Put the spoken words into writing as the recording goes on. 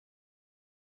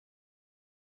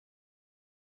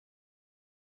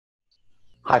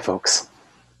Hi, folks.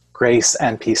 Grace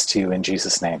and peace to you in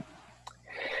Jesus' name.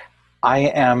 I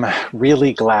am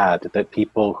really glad that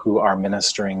people who are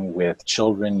ministering with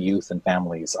children, youth, and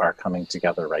families are coming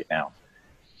together right now.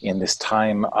 In this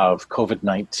time of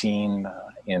COVID-19,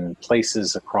 in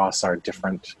places across our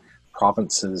different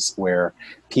provinces where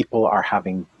people are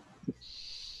having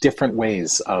different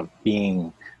ways of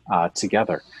being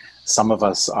together. Some of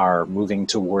us are moving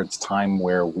towards time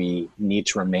where we need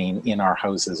to remain in our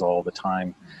houses all the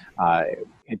time.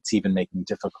 It's even making it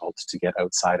difficult to get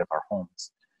outside of our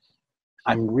homes.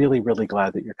 I'm really, really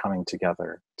glad that you're coming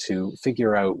together to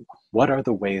figure out what are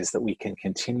the ways that we can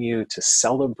continue to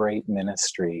celebrate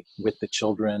ministry with the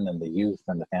children and the youth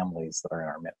and the families that are in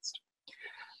our midst.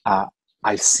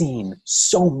 I've seen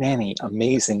so many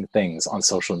amazing things on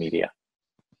social media.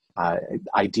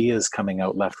 Ideas coming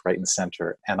out left, right, and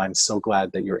center, and I'm so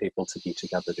glad that you're able to be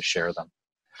together to share them.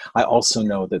 I also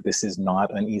know that this is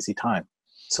not an easy time,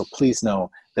 so please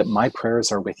know that my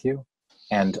prayers are with you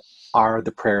and are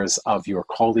the prayers of your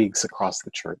colleagues across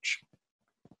the church.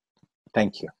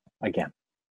 Thank you again.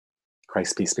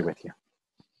 Christ's peace be with you.